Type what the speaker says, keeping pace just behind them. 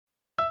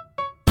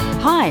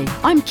Hi,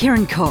 I'm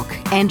Karen Cook,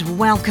 and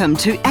welcome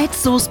to At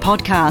Source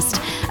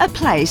Podcast, a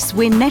place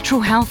where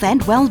natural health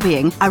and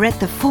well-being are at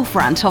the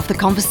forefront of the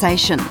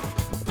conversation.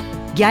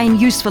 Gain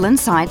useful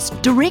insights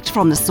direct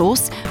from the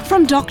source,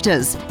 from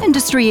doctors,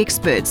 industry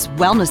experts,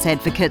 wellness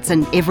advocates,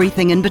 and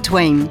everything in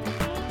between.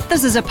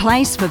 This is a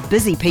place for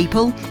busy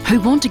people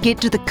who want to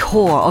get to the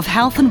core of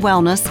health and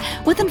wellness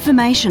with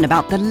information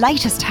about the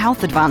latest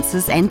health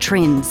advances and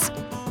trends.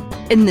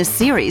 In this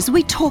series,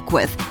 we talk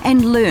with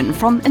and learn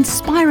from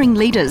inspiring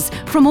leaders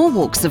from all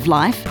walks of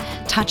life,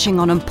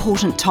 touching on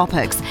important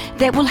topics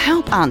that will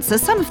help answer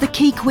some of the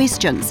key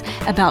questions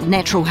about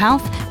natural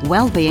health,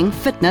 well-being,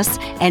 fitness,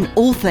 and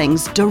all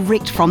things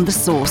direct from the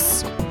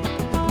source.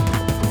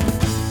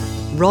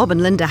 Rob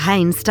and Linda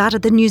Haynes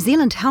started the New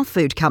Zealand Health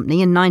Food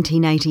Company in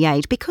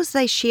 1988 because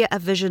they share a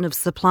vision of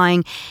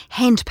supplying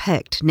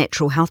hand-picked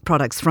natural health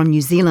products from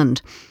New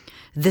Zealand.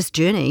 This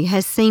journey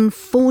has seen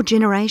 4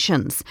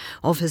 generations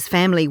of his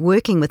family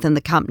working within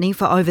the company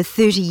for over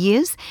 30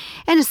 years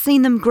and has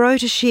seen them grow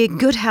to share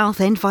good health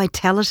and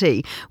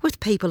vitality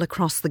with people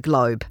across the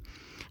globe.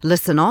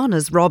 Listen on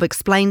as Rob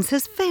explains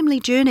his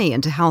family journey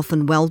into health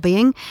and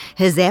well-being,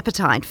 his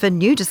appetite for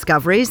new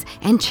discoveries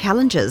and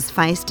challenges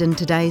faced in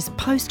today's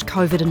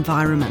post-COVID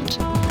environment.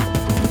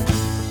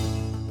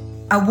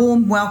 A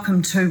warm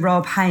welcome to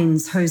Rob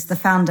Haynes, who's the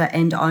founder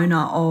and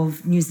owner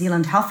of New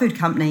Zealand Health Food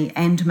Company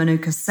and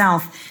Manuka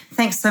South.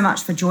 Thanks so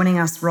much for joining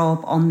us,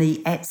 Rob, on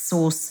the At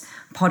Source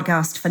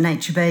podcast for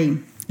Nature Bee.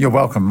 You're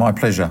welcome, my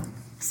pleasure.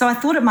 So I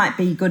thought it might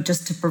be good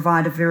just to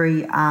provide a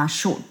very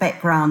short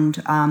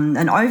background, an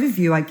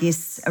overview, I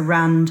guess,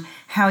 around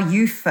how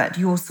you fit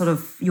your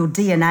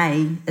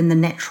DNA in the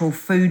natural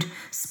food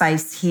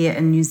space here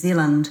in New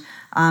Zealand.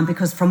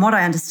 Because from what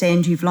I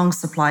understand, you've long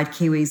supplied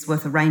Kiwis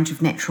with a range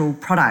of natural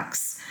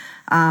products.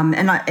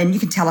 And you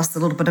can tell us a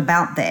little bit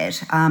about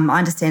that. I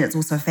understand it's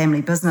also a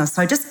family business.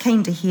 So just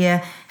keen to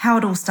hear how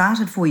it all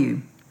started for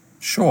you.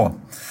 Sure.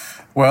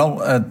 Well,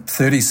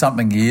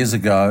 30-something years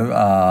ago,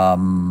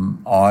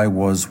 I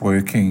was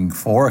working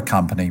for a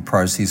company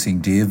processing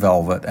deer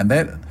velvet, and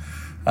that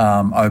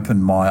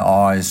opened my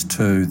eyes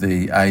to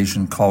the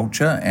Asian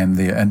culture and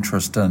their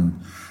interest in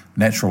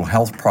natural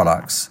health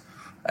products.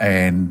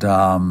 And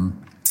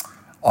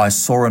I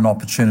saw an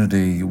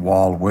opportunity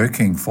while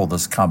working for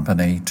this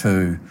company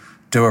to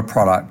do a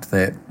product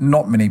that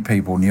not many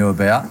people knew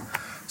about.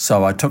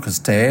 So I took a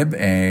stab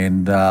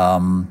and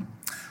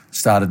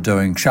started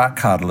doing shark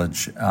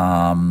cartilage,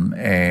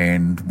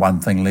 and one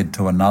thing led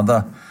to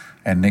another.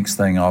 And next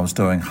thing I was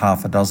doing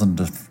half a dozen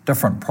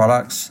different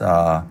products,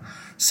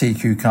 sea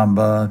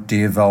cucumber,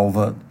 deer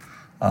velvet,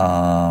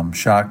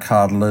 shark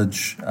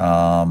cartilage,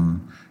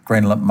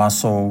 granulate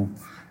muscle.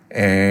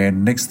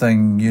 And next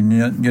thing you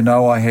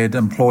know, I had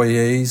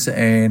employees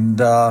and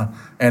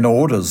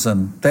orders,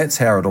 and that's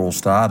how it all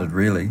started,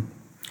 really.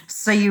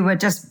 So you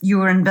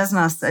were in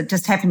business. It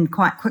just happened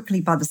quite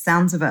quickly by the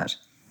sounds of it.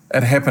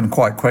 It happened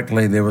quite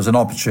quickly. There was an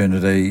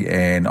opportunity,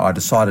 and I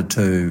decided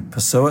to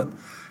pursue it.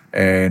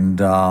 And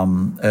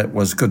it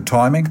was good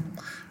timing.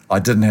 I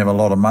didn't have a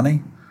lot of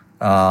money,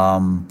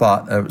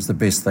 but it was the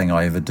best thing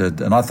I ever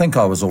did. And I think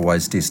I was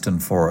always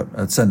destined for it.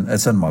 It's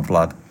in my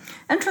blood.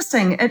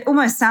 Interesting. It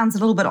almost sounds a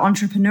little bit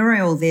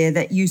entrepreneurial there,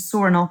 that you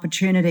saw an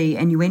opportunity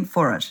and you went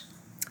for it.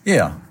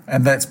 Yeah,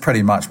 and that's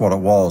pretty much what it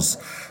was.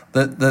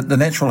 The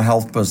natural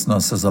health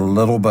business is a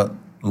little bit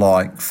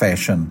like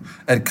fashion.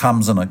 It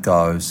comes and it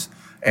goes,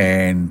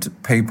 and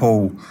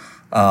people,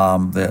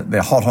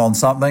 they're hot on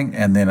something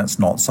and then it's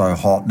not so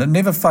hot, and it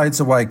never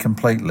fades away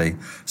completely.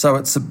 So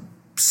it's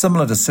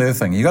similar to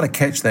surfing. You've got to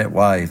catch that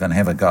wave and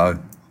have a go.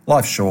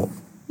 Life's short.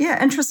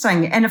 Yeah,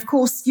 interesting. And of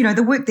course,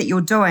 the work that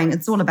you're doing,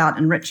 it's all about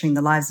enriching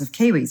the lives of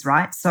Kiwis,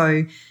 right?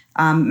 So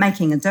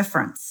making a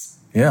difference.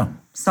 Yeah.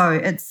 So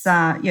it's,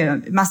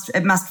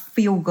 it must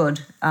feel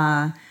good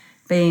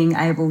being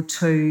able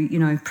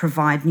to,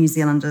 provide New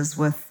Zealanders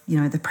with,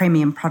 the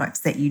premium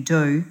products that you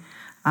do.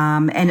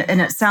 And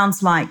it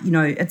sounds like,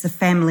 it's a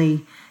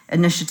family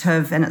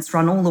initiative and it's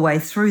run all the way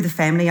through the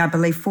family, I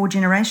believe 4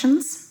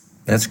 generations?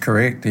 That's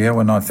correct, yeah.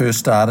 When I first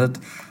started,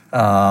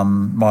 my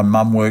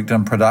mum worked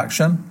in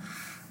production.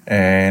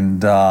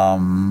 And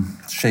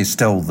she's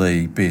still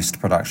the best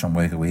production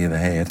worker we ever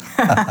had.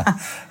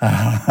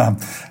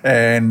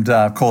 And,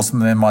 of course,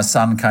 then my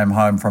son came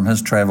home from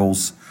his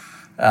travels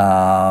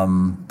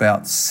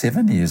about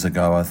 7 years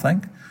ago, I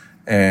think.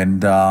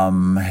 And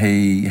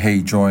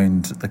he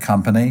joined the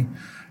company.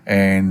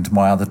 And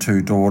my other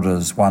 2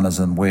 daughters, one is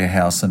in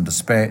warehouse and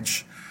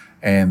dispatch,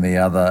 and the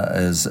other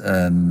is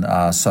in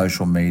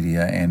social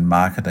media and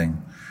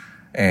marketing.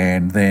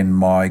 And then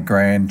my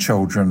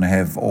grandchildren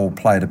have all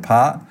played a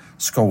part,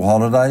 school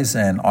holidays,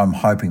 and I'm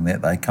hoping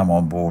that they come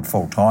on board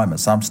full-time at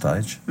some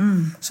stage.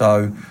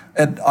 So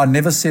I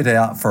never set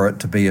out for it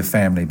to be a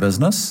family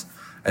business.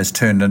 It's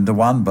turned into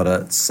one, but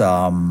it's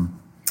a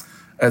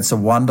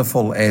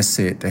wonderful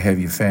asset to have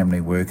your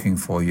family working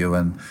for you.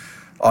 And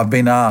I've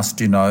been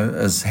asked,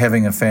 is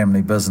having a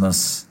family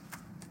business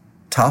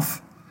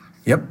tough?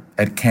 Yep,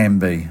 it can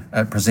be.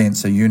 It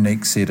presents a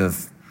unique set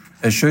of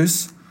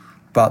issues,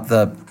 but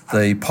the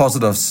the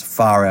positives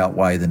far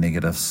outweigh the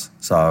negatives.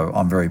 So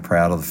I'm very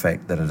proud of the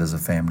fact that it is a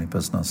family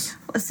business.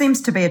 Well, it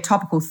seems to be a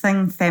topical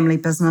thing, family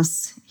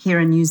business here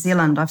in New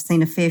Zealand. I've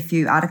seen a fair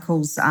few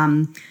articles,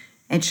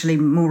 actually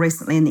more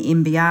recently in the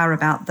MBR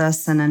about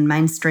this, and in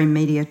mainstream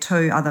media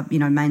too, other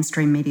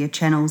mainstream media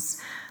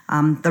channels,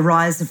 the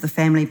rise of the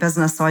family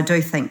business. So I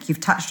do think you've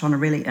touched on a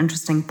really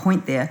interesting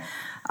point there.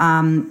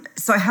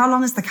 So how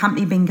long has the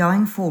company been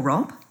going for,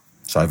 Rob?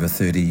 It's over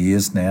 30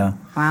 years now.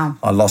 Wow.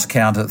 I lost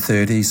count at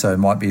 30, so it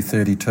might be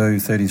 32,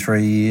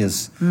 33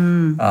 years.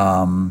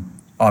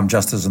 I'm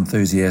just as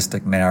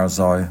enthusiastic now as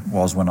I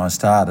was when I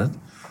started.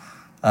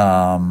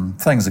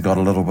 Things have got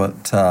a little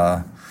bit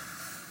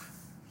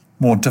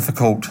more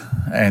difficult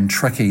and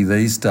tricky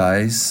these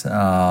days.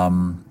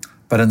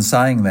 But in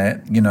saying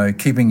that,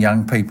 keeping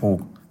young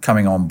people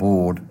coming on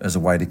board is a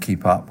way to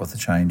keep up with the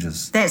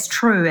changes. That's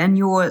true. And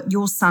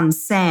your son,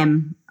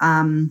 Sam,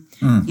 who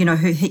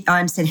I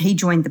understand he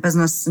joined the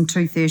business in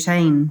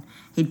 2013.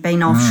 He'd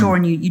been offshore,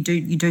 and you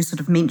do sort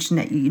of mention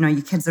that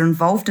your kids are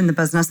involved in the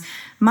business.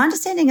 My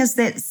understanding is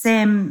that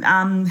Sam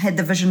had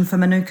the vision for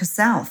Manuka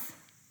South.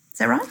 Is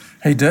that right?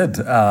 He did.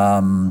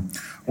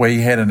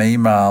 We had an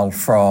email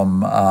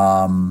from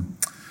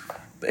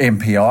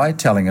MPI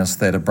telling us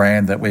that a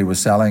brand that we were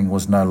selling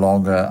was no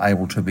longer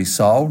able to be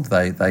sold.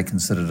 They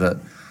considered it,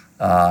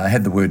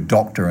 had the word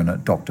doctor in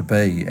it, Dr.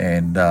 B,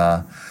 and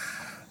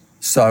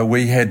so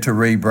we had to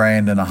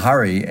rebrand in a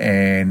hurry,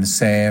 and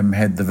Sam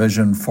had the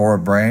vision for a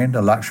brand,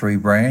 a luxury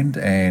brand,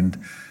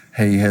 and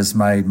he has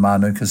made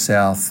Manuka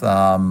South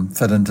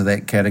fit into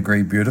that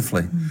category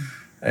beautifully.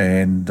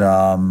 And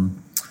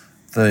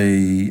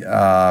the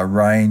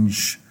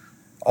range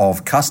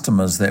of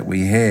customers that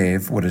we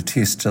have would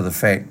attest to the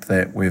fact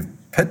that we've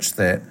pitched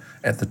that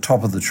at the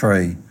top of the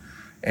tree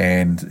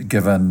and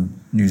given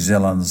New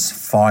Zealand's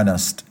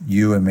finest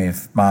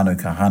UMF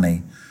Manuka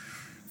honey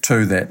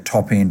to that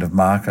top end of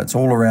markets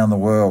all around the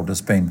world.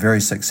 It's been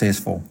very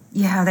successful.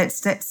 Yeah,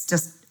 that's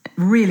just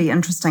really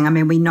interesting. I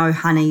mean, we know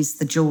honey's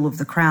the jewel of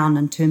the crown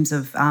in terms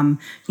of,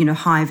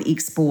 hive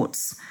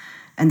exports,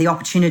 and the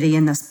opportunity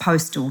in this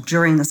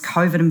during this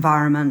COVID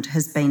environment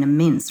has been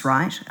immense,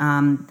 right?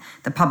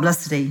 The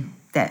publicity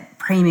that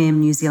premium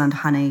New Zealand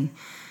honey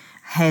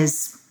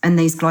has in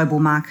these global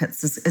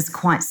markets is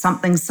quite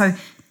something. So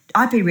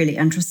I'd be really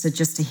interested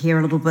just to hear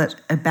a little bit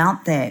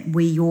about that,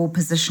 where you're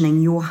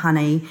positioning your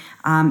honey,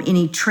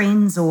 any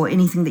trends or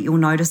anything that you're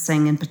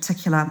noticing in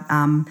particular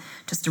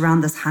just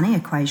around this honey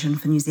equation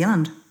for New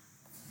Zealand.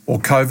 Well,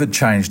 COVID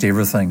changed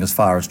everything as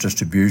far as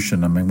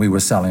distribution. I mean, we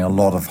were selling a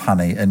lot of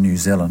honey in New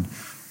Zealand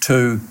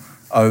to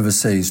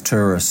overseas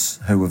tourists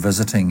who were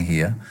visiting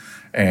here.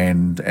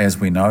 And as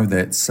we know,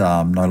 that's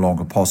no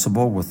longer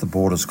possible with the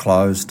borders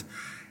closed.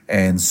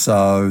 And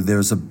so there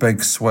was a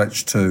big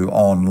switch to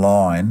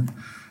online,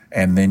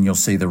 and then you'll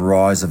see the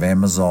rise of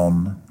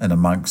Amazon in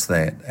amongst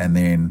that, and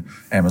then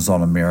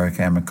Amazon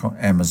America,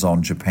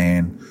 Amazon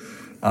Japan.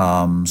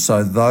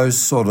 So those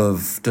sort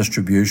of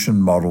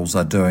distribution models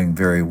are doing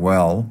very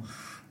well.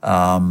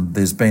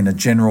 There's been a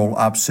general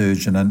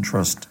upsurge in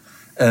interest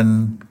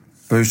in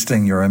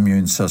boosting your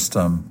immune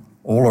system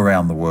all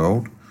around the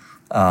world.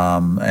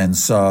 And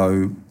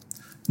so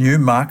new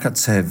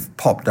markets have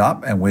popped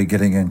up, and we're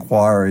getting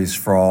inquiries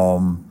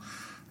from,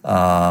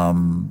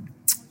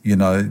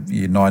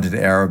 United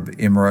Arab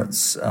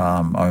Emirates,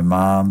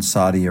 Oman,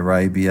 Saudi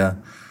Arabia,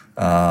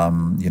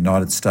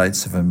 United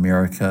States of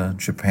America,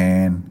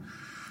 Japan,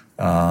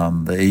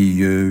 the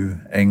EU,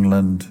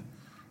 England.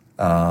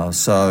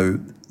 So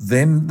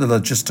then the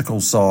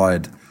logistical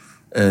side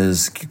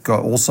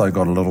also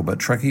got a little bit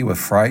tricky with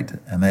freight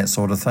and that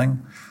sort of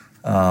thing.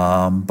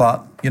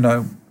 But,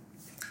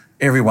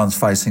 everyone's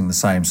facing the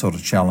same sort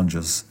of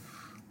challenges.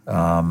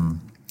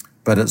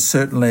 But it's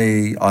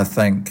certainly, I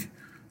think,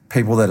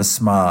 people that are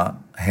smart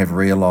have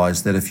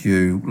realised that if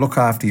you look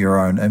after your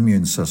own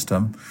immune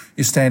system,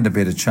 you stand a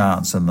better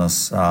chance in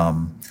this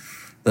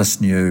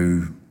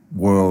new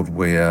world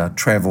where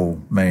travel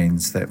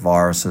means that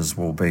viruses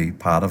will be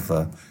part of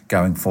the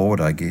going forward,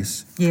 I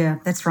guess. Yeah,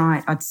 that's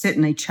right. I'd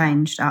certainly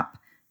changed up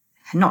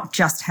not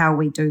just how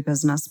we do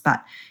business,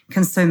 but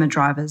consumer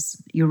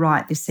drivers. You're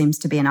right, there seems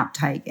to be an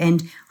uptake.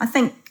 And I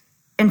think,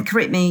 and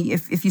correct me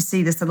if you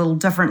see this a little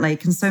differently,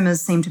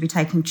 consumers seem to be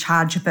taking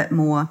charge a bit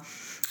more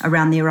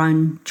around their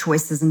own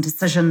choices and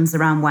decisions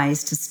around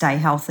ways to stay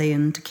healthy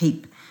and to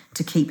keep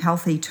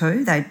healthy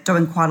too. They're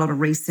doing quite a lot of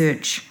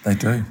research. They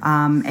do.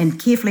 And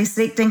carefully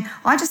selecting.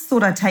 I just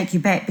thought I'd take you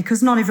back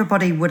because not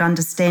everybody would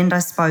understand, I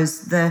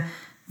suppose, the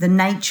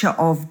nature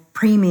of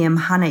premium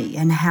honey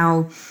and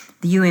how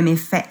the UMF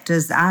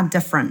factors are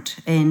different.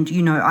 And,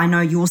 I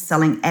know you're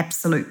selling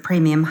absolute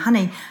premium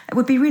honey. It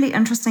would be really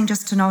interesting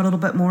just to know a little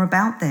bit more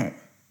about that.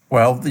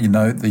 Well,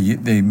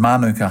 the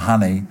Manuka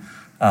honey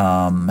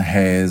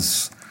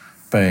has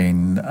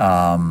been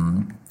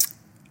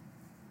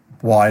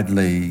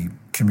widely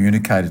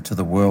communicated to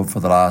the world for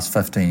the last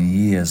 15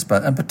 years,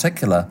 but in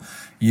particular,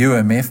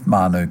 UMF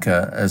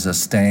Manuka is a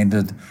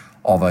standard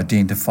of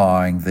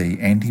identifying the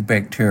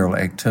antibacterial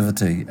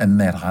activity in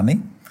that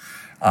honey.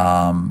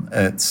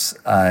 It's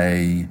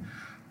a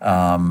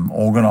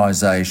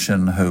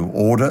organisation who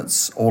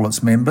audits all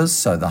its members,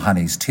 so the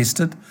honey's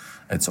tested,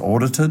 it's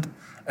audited.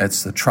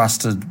 It's the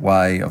trusted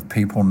way of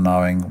people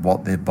knowing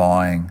what they're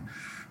buying.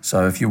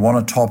 So if you want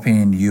a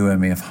top-end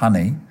UMF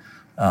honey,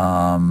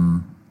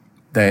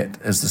 that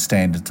is the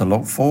standard to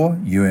look for,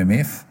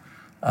 UMF.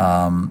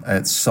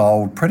 It's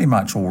sold pretty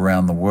much all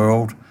around the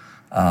world.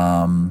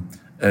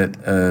 It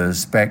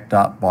is backed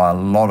up by a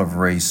lot of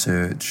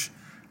research,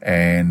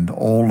 and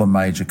all the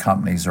major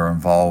companies are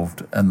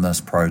involved in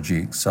this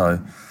project. So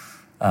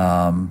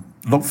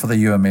look for the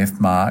UMF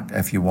mark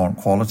if you want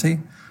quality.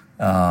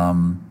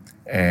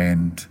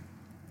 And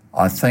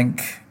I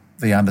think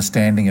the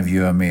understanding of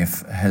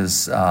UMF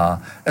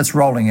it's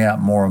rolling out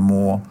more and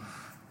more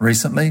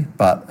recently,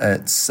 but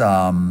it's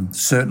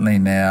certainly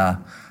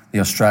now the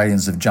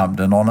Australians have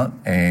jumped in on it,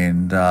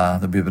 and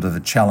there'll be a bit of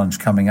a challenge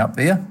coming up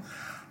there,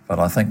 but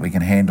I think we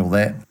can handle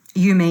that.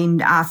 You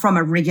mean from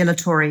a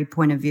regulatory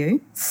point of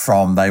view?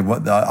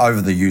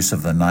 Over the use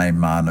of the name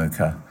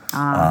Mānuka.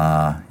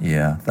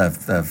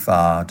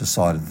 They've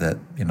decided that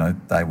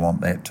they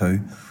want that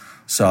too.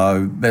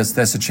 So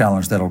that's a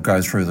challenge that'll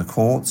go through the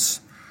courts,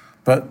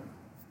 but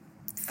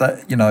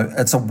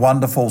it's a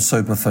wonderful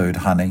superfood,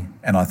 honey,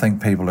 and I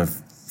think people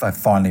have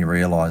finally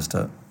realised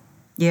it.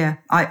 Yeah,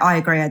 I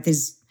agree.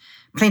 There's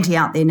plenty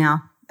out there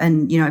now,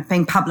 and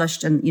being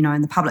published and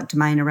in the public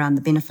domain around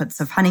the benefits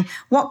of honey.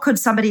 What could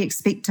somebody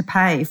expect to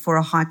pay for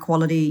a high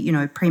quality,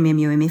 premium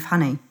UMF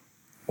honey?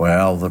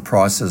 Well, the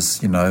prices,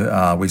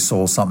 we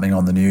saw something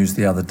on the news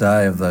the other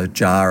day of the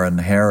jar in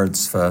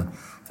Harrods for,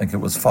 I think it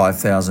was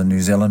 5,000 New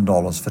Zealand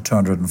dollars for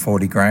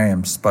 240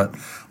 grams, but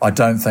I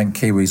don't think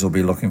Kiwis will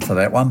be looking for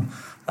that one.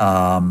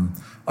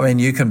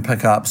 You can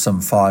pick up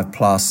some 5+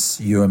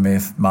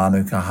 UMF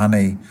Mānuka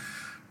honey,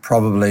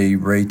 probably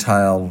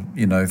retail,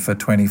 for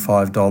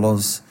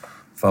 $25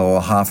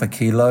 for half a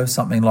kilo,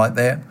 something like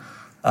that.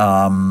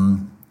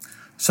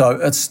 So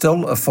it's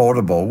still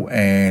affordable,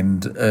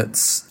 and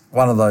it's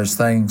one of those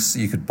things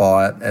you could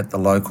buy it at the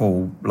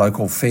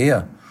local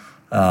fair.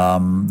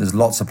 There's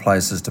lots of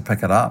places to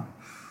pick it up.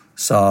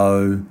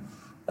 So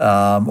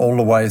all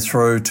the way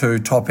through to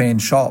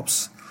top-end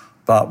shops.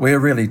 But we're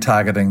really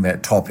targeting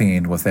that top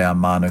end with our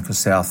Mānuka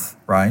South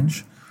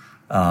range.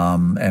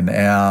 And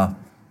our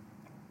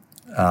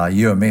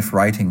UMF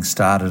rating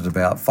started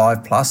about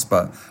 5+,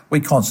 but we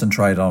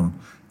concentrate on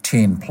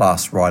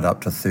 10+ right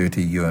up to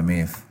 30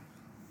 UMF.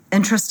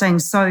 Interesting.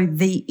 So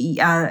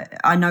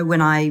I know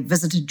when I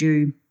visited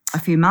you a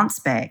few months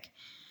back,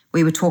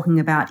 we were talking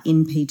about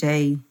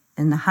NPD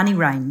in the honey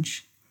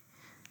range.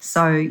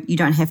 So you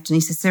don't have to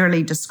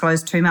necessarily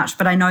disclose too much,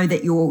 but I know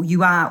that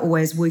you are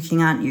always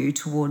working, aren't you,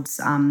 towards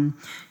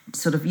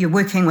you're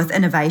working with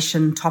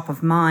innovation top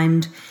of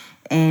mind.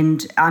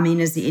 And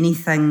is there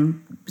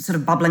anything sort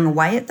of bubbling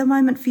away at the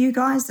moment for you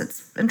guys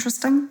that's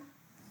interesting?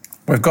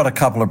 We've got a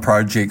couple of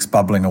projects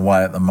bubbling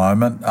away at the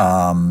moment,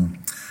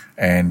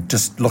 and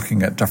just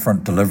looking at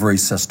different delivery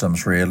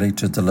systems really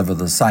to deliver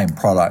the same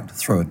product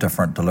through a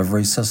different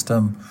delivery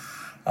system.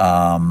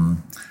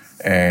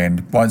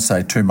 And won't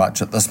say too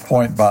much at this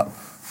point, but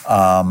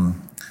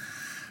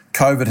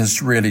COVID has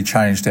really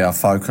changed our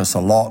focus a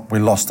lot. We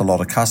lost a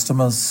lot of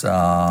customers.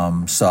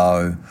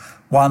 So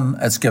one,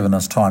 it's given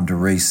us time to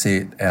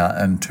reset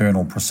our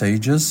internal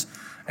procedures,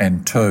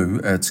 and two,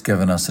 it's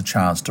given us a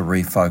chance to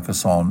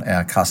refocus on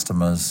our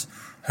customers,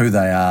 who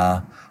they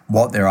are,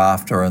 what they're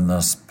after in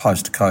this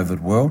post-COVID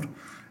world,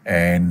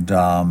 and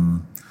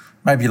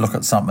maybe look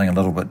at something a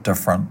little bit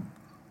different.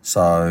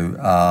 So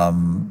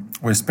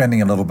we're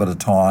spending a little bit of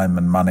time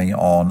and money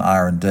on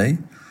R&D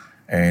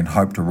and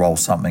hope to roll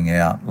something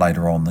out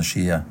later on this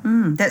year.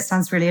 That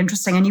sounds really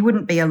interesting. And you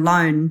wouldn't be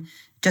alone.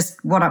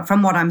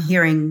 From what I'm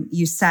hearing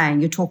you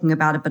saying, you're talking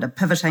about a bit of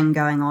pivoting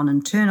going on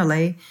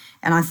internally.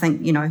 And I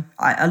think,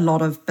 a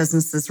lot of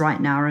businesses right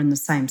now are in the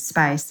same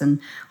space. And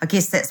I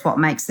guess that's what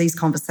makes these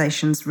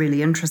conversations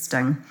really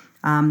interesting,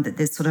 that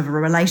there's sort of a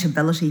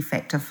relatability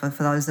factor for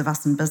those of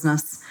us in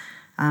business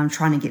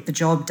trying to get the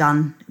job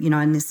done,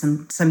 and there's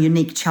some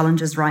unique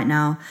challenges right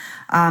now.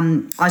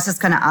 I was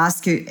just going to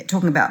ask you,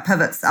 talking about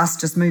pivots, us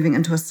just moving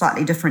into a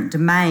slightly different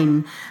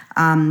domain,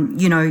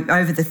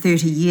 over the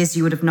 30 years,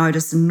 you would have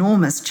noticed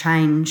enormous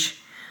change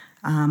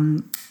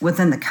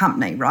within the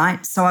company,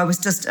 right? So I was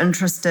just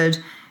interested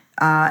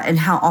in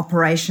how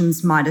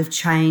operations might have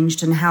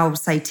changed and how,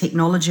 say,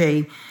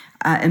 technology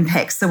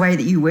impacts the way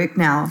that you work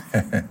now.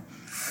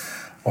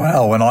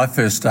 Well, when I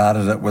first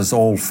started, it was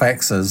all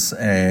faxes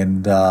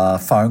and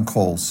phone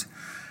calls,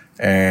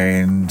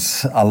 and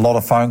a lot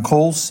of phone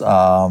calls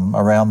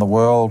around the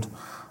world.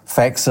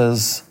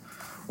 Faxes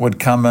would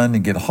come in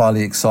and get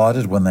highly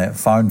excited when that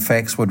phone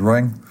fax would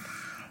ring.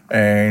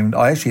 And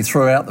I actually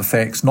threw out the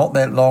fax not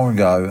that long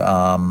ago.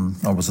 I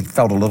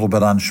felt a little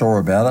bit unsure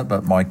about it,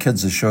 but my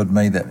kids assured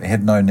me that I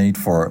had no need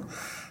for it.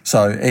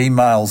 So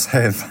emails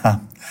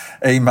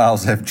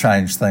have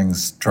changed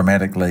things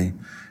dramatically,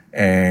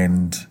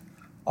 and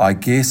I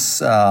guess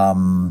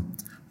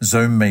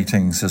Zoom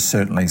meetings is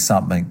certainly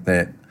something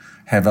that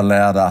have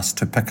allowed us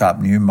to pick up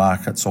new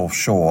markets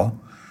offshore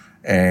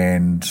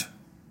and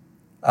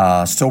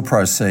still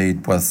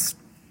proceed with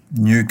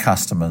new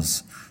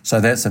customers. So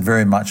that's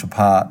very much a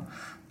part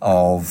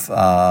of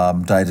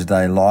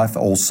day-to-day life.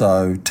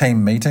 Also,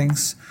 team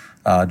meetings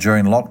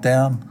during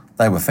lockdown,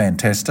 they were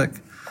fantastic.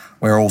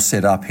 We're all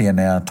set up here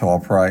now to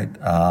operate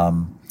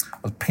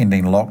with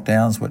pending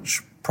lockdowns,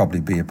 which probably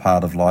be a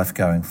part of life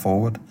going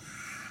forward.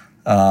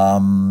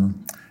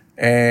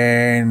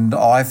 And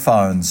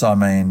iPhones, I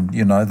mean,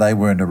 they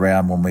weren't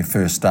around when we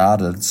first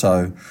started,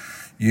 so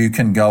you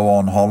can go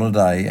on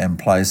holiday in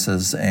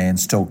places and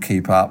still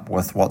keep up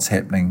with what's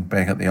happening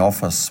back at the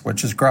office,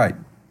 which is great.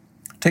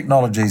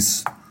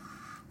 Technology's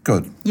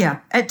good.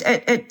 Yeah,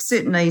 it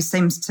certainly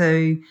seems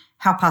to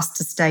help us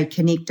to stay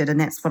connected, and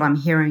that's what I'm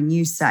hearing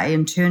you say.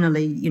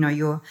 Internally,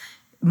 you're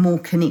more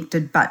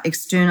connected, but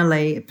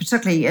externally,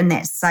 particularly in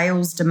that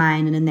sales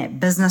domain and in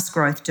that business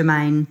growth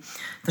domain,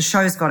 the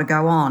show's got to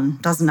go on,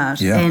 doesn't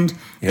it? Yeah. And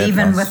yeah,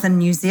 even within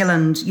New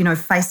Zealand,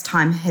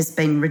 FaceTime has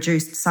been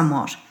reduced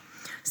somewhat.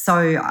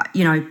 So,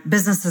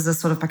 businesses are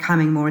sort of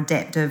becoming more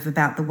adaptive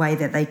about the way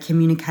that they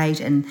communicate.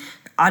 And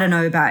I don't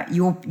know about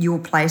your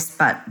place,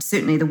 but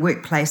certainly the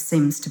workplace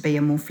seems to be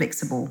a more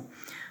flexible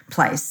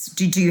place.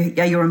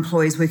 Are your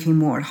employees working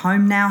more at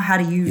home now? How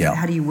do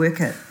you work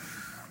it?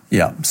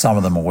 Yeah, some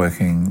of them are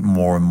working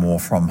more and more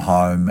from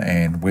home,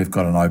 and we've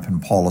got an open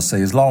policy.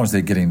 As long as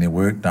they're getting their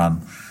work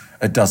done,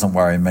 it doesn't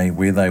worry me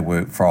where they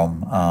work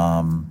from.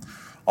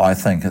 I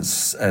think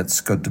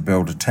it's good to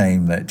build a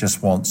team that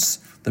just wants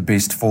the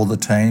best for the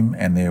team,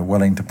 and they're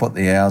willing to put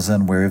the hours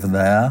in wherever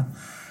they are.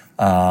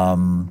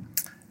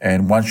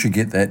 And once you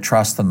get that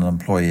trust in an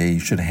employee, you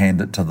should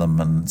hand it to them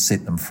and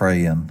set them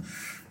free. And,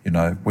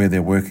 where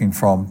they're working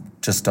from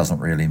just doesn't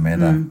really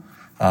matter.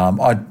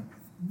 I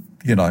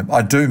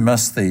do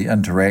miss the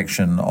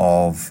interaction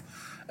of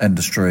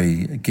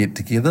industry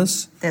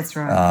get-togethers. That's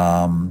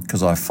right.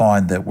 Because I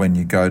find that when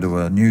you go to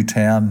a new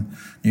town,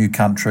 new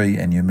country,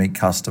 and you meet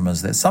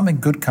customers, that something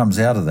good comes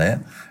out of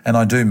that. And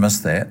I do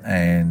miss that.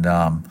 And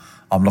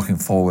I'm looking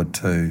forward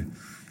to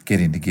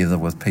getting together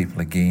with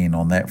people again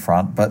on that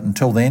front. But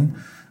until then,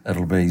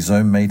 it'll be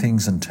Zoom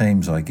meetings and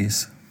Teams, I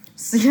guess.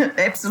 So, yeah,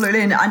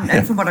 absolutely.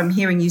 And from what I'm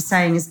hearing you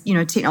saying is,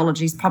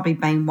 technology's probably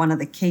been one of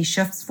the key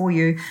shifts for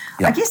you.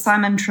 Yeah. I guess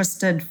I'm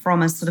interested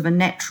from a sort of a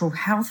natural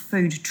health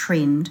food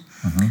trend,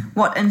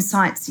 what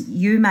insights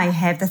you may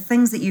have, the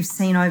things that you've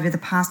seen over the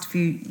past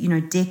few,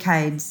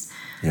 decades.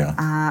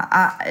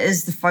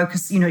 Is the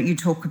focus, you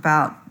talk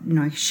about,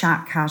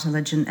 shark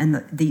cartilage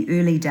in the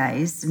early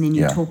days, and then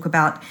you talk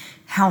about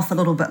health a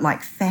little bit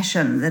like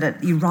fashion,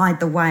 that you ride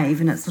the wave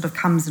and it sort of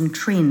comes in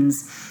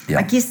trends. Yeah.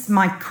 I guess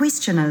my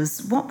question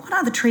is, what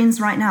are the trends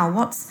right now?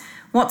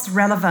 What's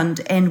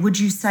relevant? And would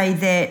you say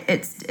that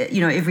it's,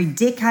 every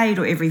decade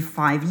or every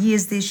 5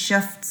 years there's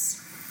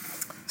shifts?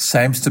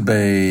 Seems to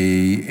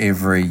be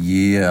every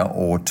year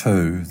or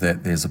two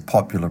that there's a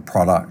popular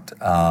product.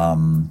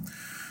 Over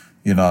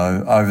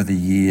the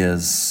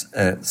years,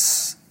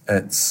 it's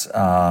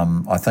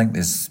I think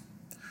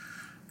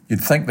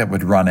you'd think that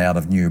would run out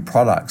of new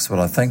products, but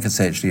I think it's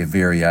actually a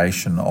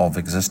variation of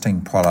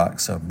existing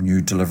products, of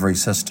new delivery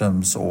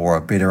systems, or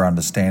a better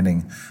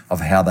understanding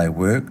of how they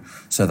work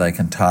so they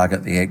can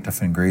target the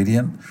active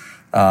ingredient.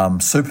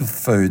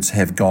 Superfoods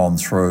have gone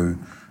through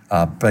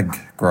a big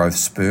growth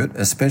spurt,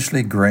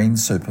 especially green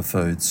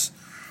superfoods.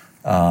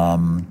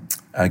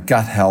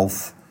 Gut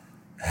health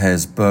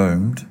has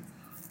boomed.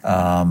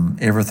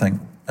 Everything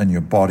in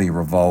your body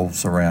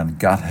revolves around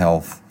gut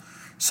health.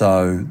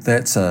 So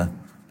that's a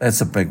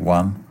big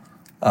one.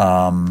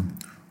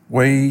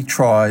 We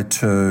try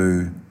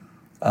to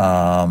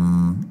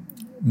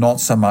not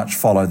so much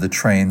follow the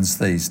trends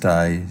these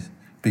days,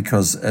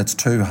 because it's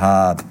too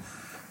hard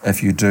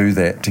if you do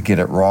that to get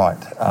it right.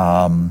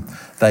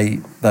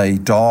 They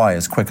die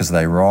as quick as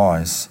they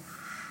rise.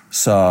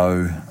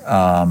 So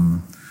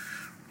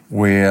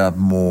we're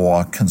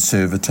more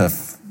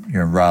conservative,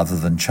 rather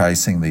than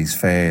chasing these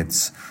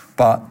fads.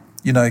 But,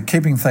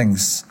 keeping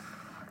things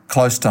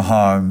close to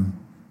home,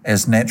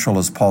 as natural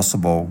as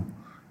possible,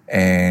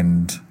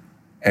 and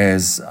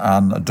as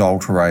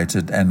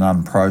unadulterated and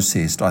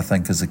unprocessed, I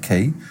think is a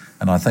key.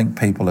 And I think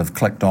people have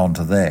clicked on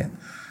to that.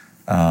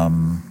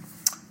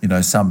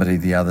 Somebody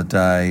the other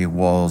day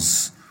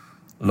was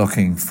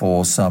looking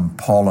for some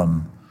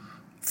pollen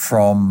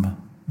from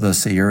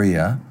this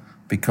area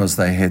because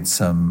they had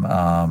some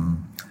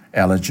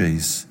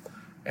allergies,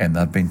 and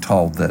they've been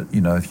told that,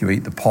 if you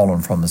eat the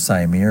pollen from the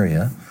same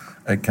area,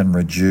 it can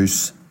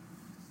reduce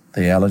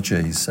the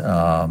allergies.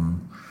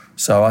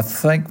 So I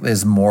think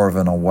there's more of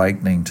an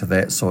awakening to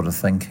that sort of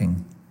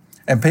thinking.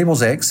 And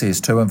people's access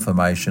to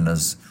information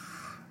is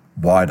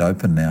wide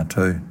open now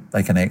too.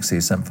 They can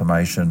access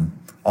information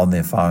on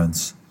their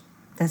phones.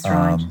 That's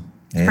right.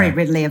 It's pretty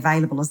readily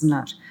available, isn't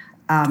it?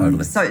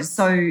 Totally.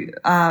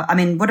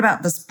 What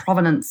about this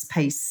provenance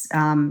piece?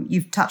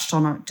 You've touched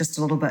on it just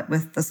a little bit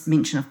with this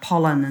mention of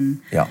pollen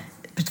and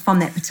from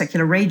that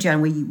particular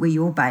region where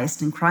you're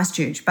based in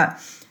Christchurch. But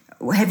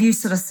have you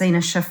sort of seen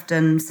a shift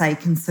in, say,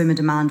 consumer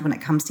demand when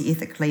it comes to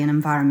ethically and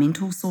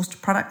environmental sourced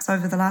products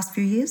over the last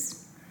few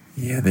years?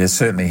 Yeah, there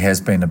certainly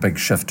has been a big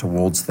shift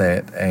towards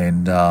that,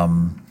 and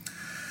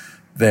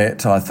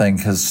that I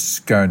think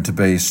is going to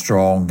be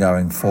strong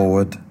going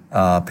forward.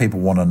 People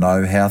want to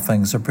know how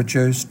things are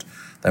produced.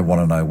 They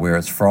want to know where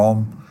it's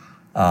from,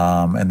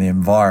 and the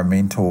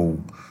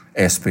environmental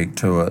aspect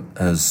to it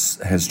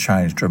has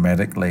changed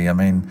dramatically. I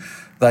mean,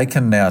 they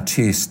can now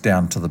test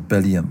down to the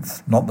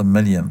billionth, not the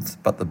millionth,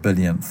 but the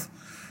billionth.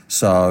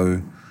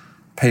 So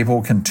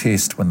people can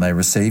test when they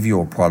receive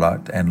your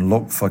product and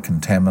look for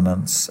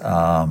contaminants,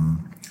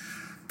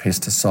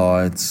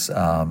 pesticides,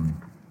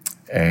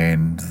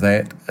 and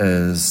that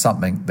is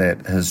something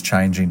that is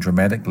changing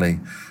dramatically.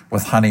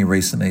 With honey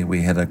recently,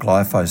 we had a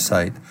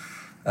glyphosate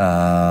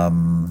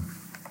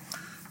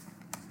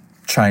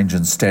change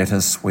in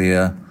status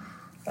where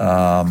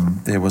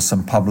there was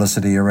some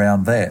publicity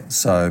around that.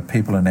 So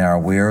people are now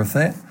aware of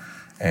that,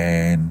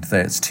 and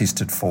that's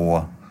tested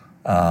for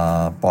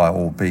by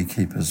all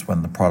beekeepers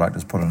when the product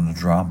is put in a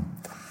drum.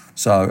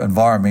 So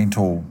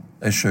environmental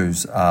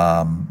issues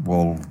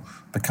will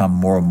become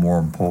more and more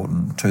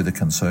important to the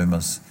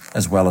consumers,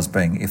 as well as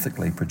being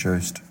ethically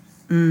produced.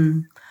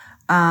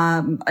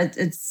 I'm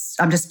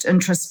just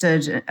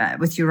interested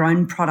with your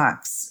own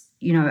products.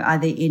 You know, are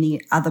there any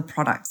other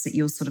products that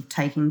you're sort of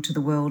taking to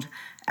the world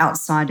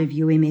outside of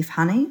UMF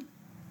honey?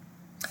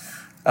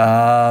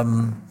 At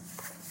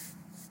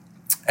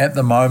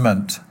the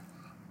moment,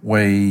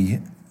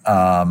 we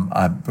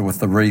with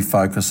the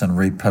refocus and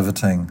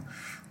repivoting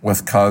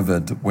with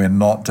COVID, we're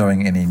not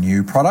doing any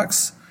new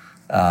products.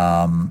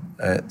 I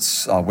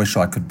wish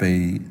I could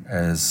be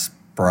as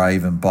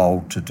brave and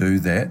bold to do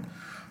that,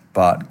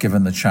 but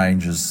given the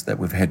changes that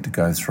we've had to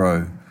go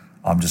through,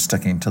 I'm just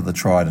sticking to the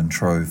tried and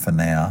true for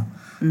now.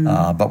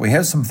 But we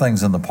have some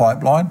things in the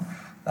pipeline,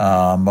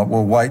 but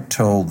we'll wait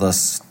till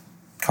this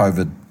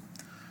COVID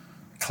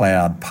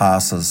cloud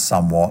passes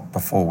somewhat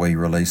before we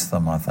release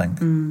them, I think.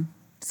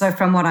 So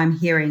from what I'm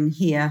hearing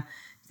here,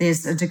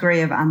 there's a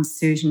degree of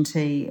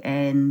uncertainty,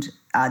 and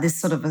there's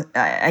sort of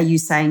are you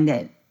saying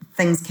that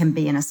things can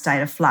be in a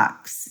state of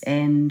flux,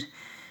 and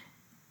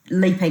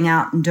leaping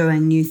out and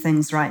doing new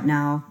things right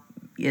now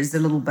is a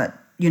little bit,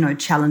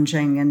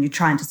 challenging, and you're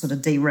trying to sort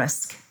of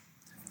de-risk?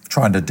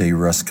 Trying to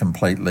de-risk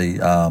completely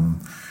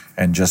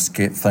and just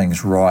get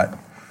things right,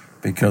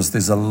 because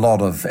there's a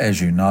lot of,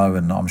 as you know,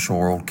 and I'm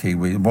sure all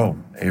Kiwi, well,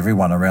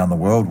 everyone around the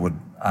world would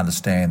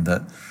understand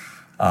that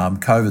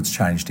COVID's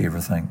changed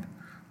everything.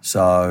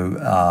 So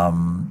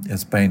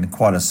it's been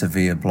quite a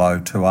severe blow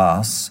to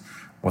us.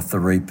 With the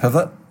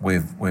repivot,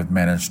 we've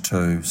managed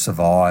to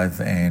survive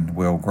and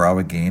we'll grow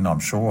again, I'm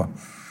sure.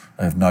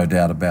 I have no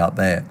doubt about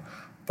that.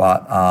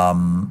 But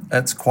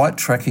it's quite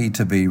tricky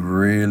to be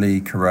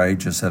really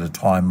courageous at a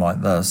time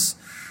like this.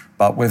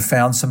 But we've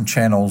found some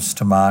channels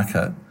to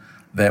market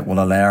that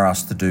will allow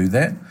us to do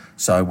that.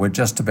 So we're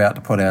just about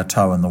to put our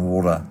toe in the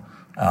water,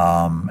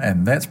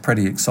 and that's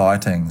pretty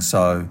exciting.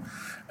 So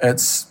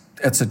it's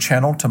a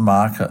channel to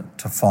market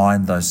to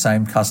find those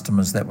same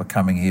customers that were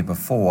coming here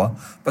before,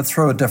 but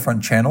through a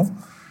different channel,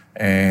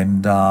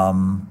 and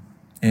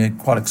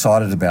quite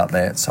excited about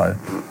that. So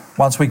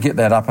once we get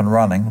that up and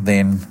running,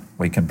 then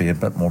we can be a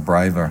bit more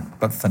braver.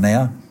 But for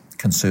now,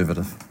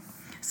 conservative.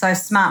 So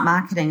smart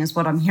marketing is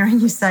what I'm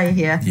hearing you say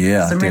here.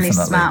 Yeah, some really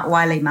definitely. smart,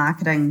 wily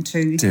marketing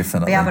to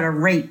be able to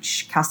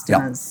reach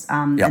customers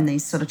in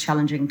these sort of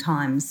challenging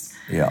times.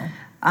 Yeah.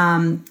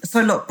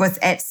 So look, with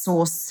At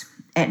Source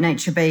at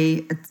Nature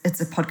Bee,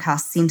 it's a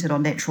podcast centred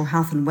on natural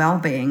health and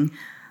wellbeing.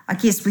 I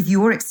guess with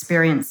your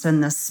experience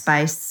in this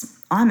space,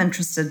 I'm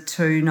interested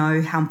to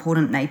know how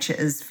important nature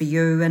is for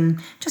you, and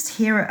just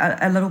hear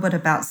a little bit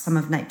about some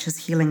of nature's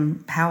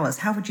healing powers.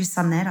 How would you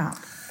sum that up?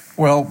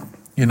 Well,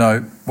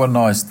 when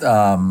I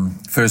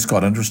first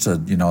got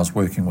interested, I was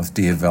working with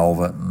Deer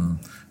Velvet and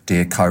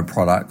Deer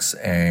co-products,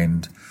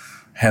 and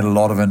had a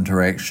lot of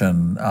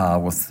interaction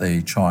with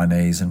the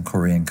Chinese and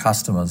Korean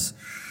customers.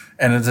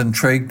 And it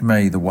intrigued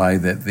me the way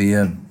that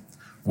their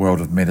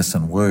world of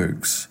medicine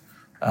works,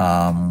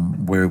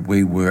 where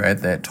we were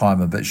at that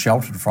time a bit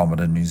sheltered from it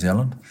in New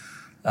Zealand.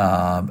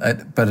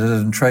 But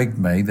it intrigued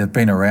me. They've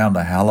been around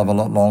a hell of a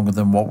lot longer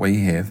than what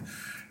we have,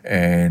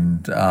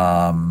 and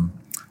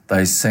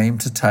they seem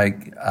to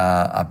take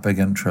a big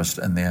interest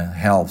in their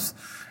health,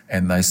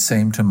 and they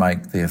seem to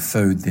make their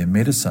food their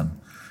medicine.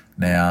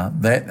 Now,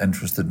 that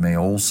interested me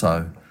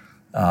also.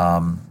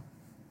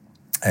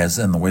 As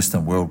in the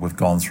Western world, we've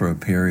gone through a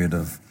period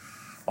of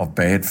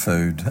bad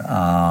food.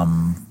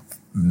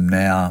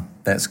 Now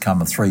that's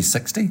come a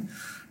 360,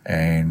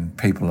 and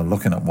people are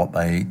looking at what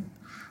they eat,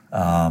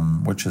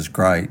 which is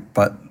great.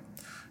 But,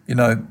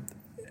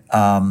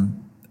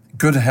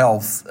 good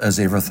health is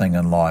everything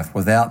in life.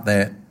 Without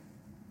that,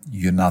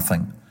 you're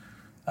nothing.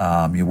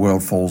 Your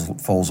world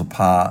falls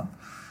apart.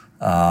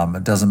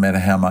 It doesn't matter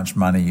how much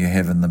money you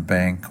have in the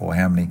bank or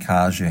how many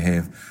cars you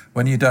have.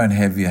 When you don't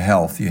have your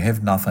health, you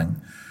have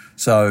nothing.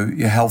 So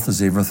your health is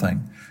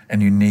everything,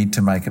 and you need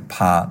to make it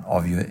part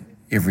of your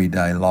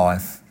everyday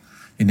life.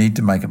 You need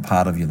to make it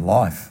part of your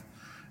life.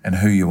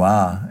 who you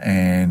are.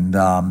 And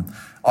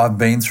I've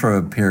been through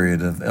a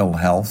period of ill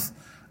health.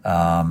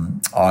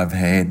 I've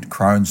had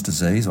Crohn's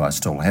disease, I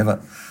still have it,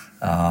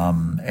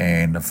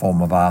 and a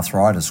form of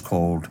arthritis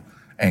called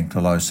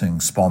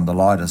ankylosing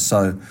spondylitis.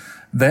 So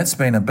that's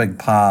been a big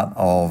part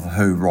of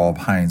who Rob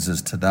Haynes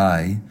is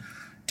today,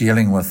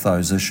 dealing with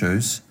those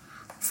issues,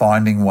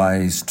 finding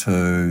ways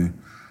to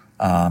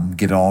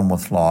get on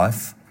with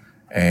life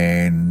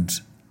and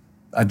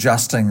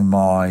adjusting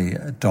my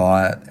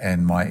diet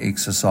and my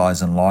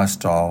exercise and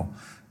lifestyle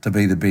to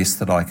be the best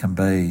that I can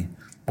be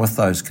with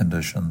those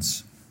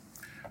conditions.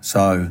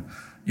 So,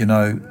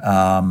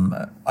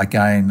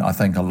 again, I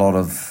think a lot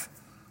of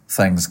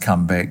things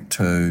come back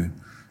to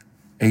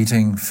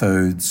eating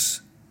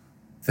foods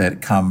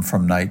that come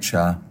from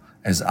nature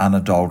as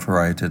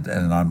unadulterated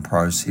and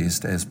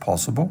unprocessed as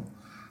possible,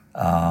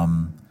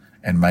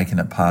 and making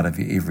it part of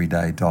your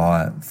everyday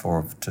diet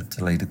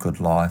to lead a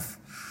good life,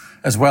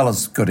 as well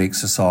as good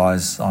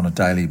exercise on a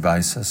daily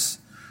basis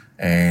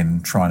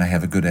and trying to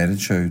have a good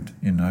attitude.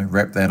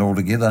 Wrap that all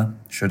together,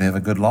 should have a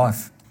good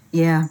life.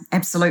 Yeah,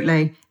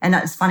 absolutely. And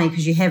it's funny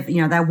because you have,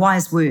 they're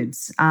wise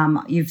words.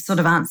 You've sort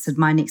of answered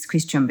my next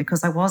question,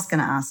 because I was going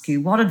to ask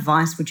you, what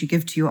advice would you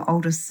give to your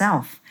older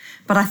self?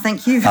 But I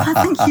think you've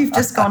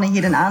just gone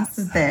ahead and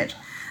answered that.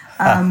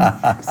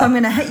 So I'm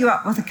going to hit you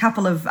up with a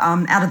couple of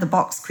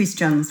out-of-the-box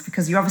questions,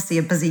 because you're obviously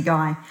a busy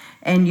guy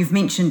and you've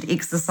mentioned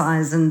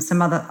exercise and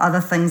some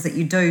other things that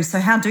you do. So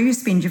how do you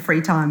spend your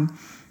free time?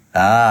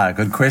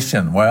 Good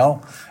question.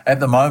 Well, at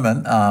the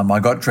moment,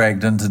 I got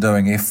dragged into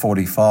doing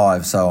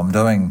F45, so I'm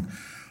doing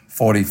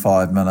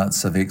 45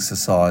 minutes of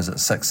exercise at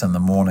 6 in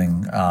the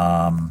morning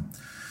out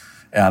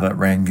at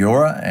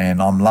Rangiora,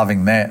 and I'm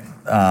loving that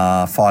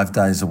 5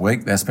 days a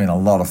week. That's been a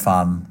lot of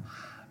fun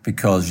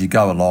because you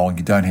go along,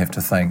 you don't have to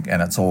think,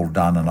 and it's all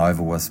done and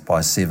over with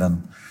by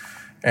 7.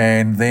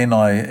 And then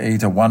I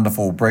eat a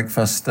wonderful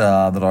breakfast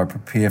that I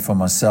prepare for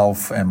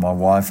myself and my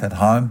wife at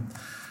home.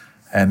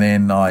 And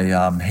then I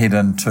head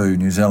into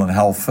New Zealand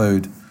Health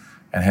Food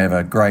and have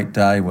a great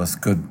day with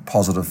good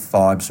positive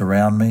vibes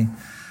around me.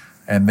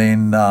 And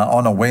then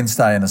on a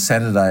Wednesday and a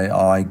Saturday,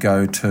 I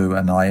go to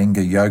an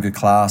Iyengar yoga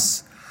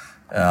class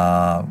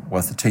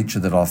with a teacher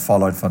that I've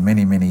followed for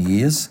many, many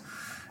years.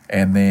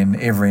 And then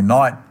every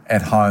night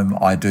at home,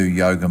 I do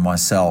yoga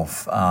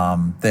myself.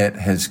 That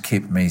has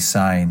kept me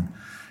sane,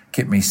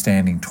 kept me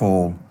standing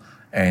tall,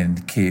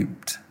 and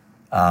kept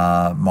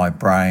my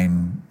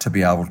brain to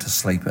be able to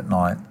sleep at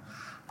night.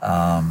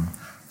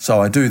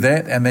 So I do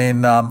that, and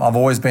then I've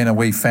always been a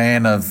wee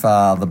fan of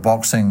the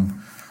boxing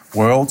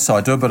world, so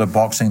I do a bit of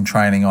boxing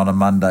training on a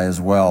Monday as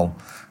well.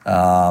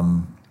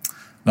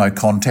 No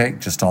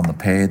contact, just on the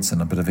pads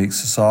and a bit of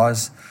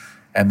exercise.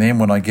 And then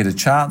when I get a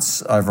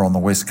chance over on the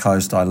West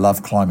Coast, I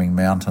love climbing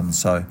mountains,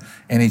 so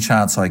any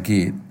chance I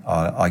get,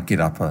 I get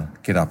up a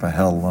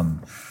hill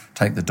and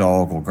take the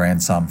dog or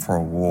grandson for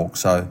a walk.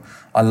 So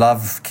I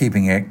love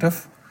keeping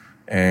active,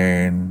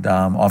 and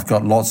I've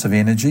got lots of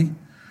energy.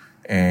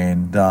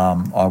 And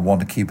I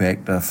want to keep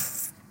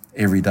active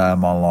every day of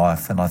my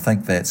life. And I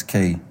think that's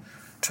key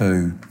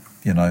to,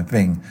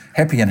 being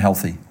happy and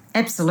healthy.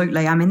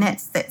 Absolutely. I mean,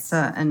 that's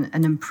an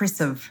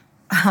impressive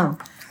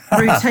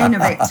routine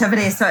of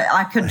activity. So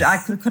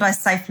could I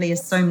safely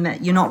assume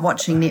that you're not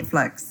watching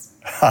Netflix?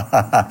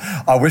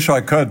 I wish I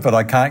could, but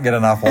I can't get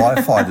enough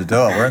Wi-Fi to do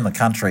it. We're in the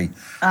country.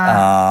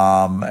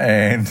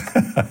 And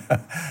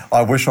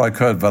I wish I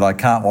could, but I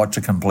can't watch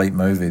a complete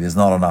movie. There's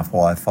not enough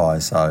Wi-Fi.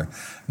 So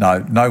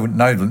no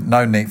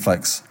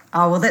Netflix.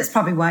 Oh, well, that's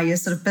probably why you're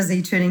sort of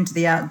busy turning to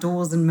the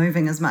outdoors and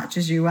moving as much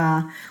as you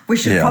are. We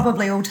should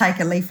probably all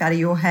take a leaf out of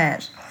your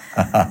hat.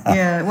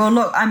 Yeah, well,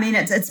 look, I mean,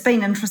 it's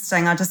been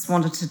interesting. I just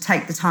wanted to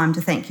take the time to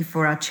thank you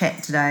for our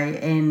chat today.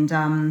 And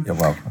you're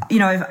welcome.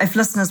 If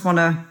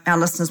our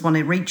listeners want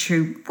to reach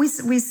you,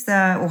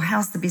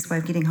 how's the best way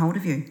of getting hold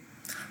of you?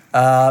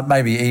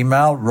 Maybe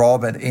email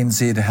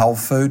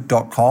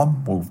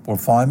rob@nzhealthfood.com will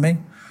find me.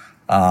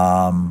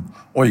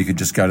 Or you could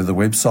just go to the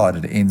website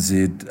at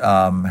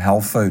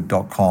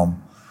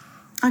nzhealthfood.com.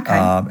 Okay.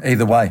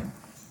 Either way.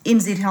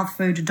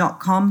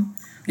 nzhealthfood.com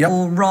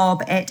or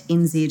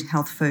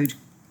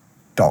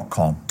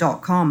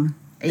rob@nzhealthfood.com.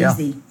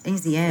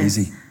 Easy as.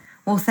 Easy.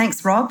 Well,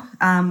 thanks, Rob.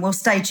 We'll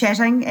stay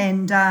chatting,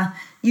 and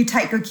you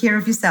take good care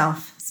of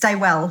yourself. Stay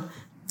well.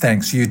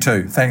 Thanks, you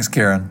too. Thanks,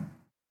 Karen.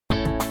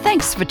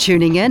 Thanks for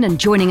tuning in and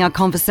joining our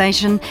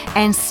conversation,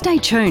 and stay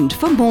tuned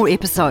for more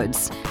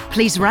episodes.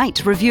 Please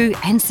rate, review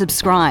and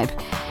subscribe.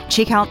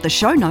 Check out the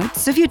show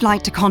notes if you'd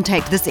like to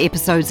contact this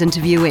episode's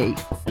interviewee.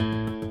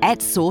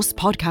 At Source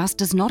Podcast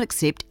does not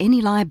accept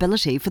any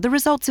liability for the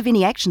results of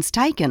any actions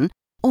taken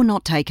or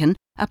not taken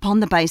upon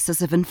the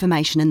basis of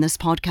information in this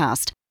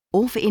podcast,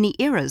 or for any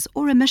errors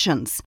or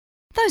omissions.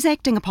 Those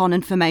acting upon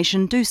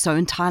information do so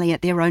entirely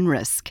at their own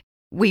risk.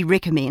 We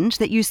recommend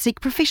that you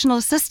seek professional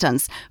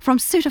assistance from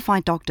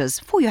certified doctors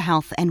for your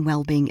health and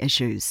well-being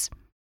issues.